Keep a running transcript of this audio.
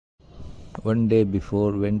One day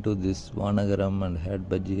before went to this Vanagaram and had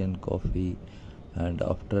bhaji and coffee, and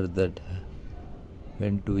after that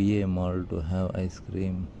went to EA Mall to have ice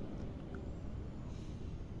cream,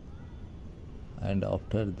 and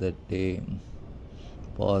after that day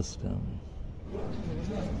paused,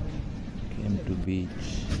 came to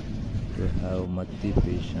beach to have matti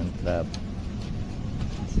fish and crab.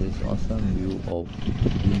 This is awesome view of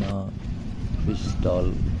Tina fish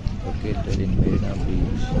stall located in Marina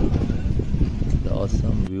Beach. The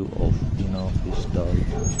awesome view of Tina fish stall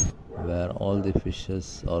where all the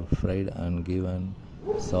fishes are fried and given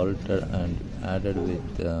salted and added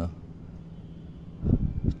with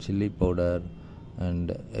chili powder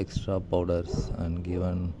and extra powders and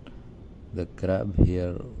given. The crab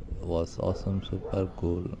here was awesome, super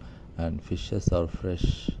cool, and fishes are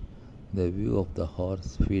fresh. The view of the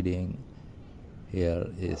horse feeding here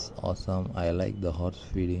is awesome. I like the horse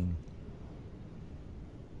feeding,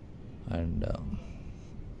 and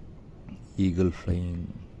eagle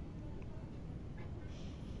flying,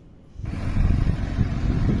 and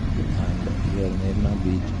here Marina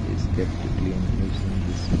Beach is kept clean using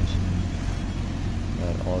this machine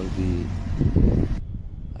where all the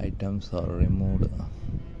items are removed.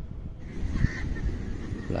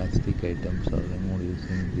 Plastic items are removed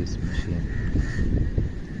using this machine.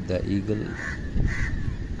 The eagle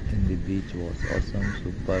in the beach was awesome,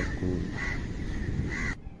 super cool.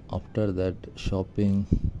 After that, shopping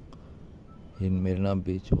in Marina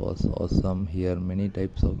Beach was awesome. Here many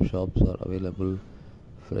types of shops are available.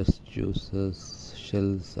 Fresh juices,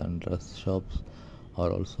 shells and dress shops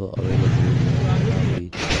are also available in Marina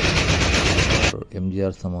Beach or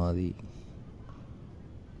MGR Samadhi.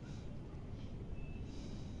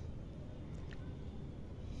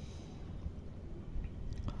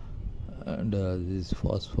 And this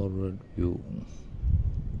fast forward view,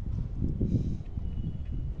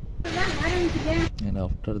 and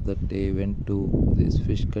after that day went to this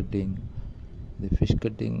fish cutting. The fish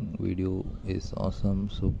cutting video is awesome,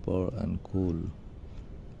 super and cool.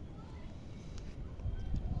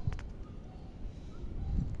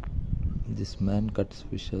 This man cuts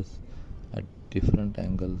fishes at different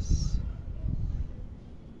angles.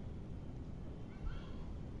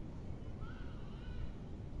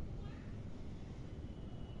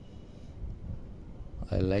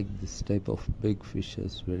 I like this type of big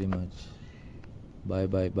fishes very much. Bye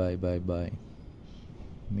bye bye bye bye.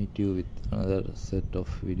 Meet you with another set of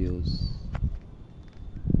videos.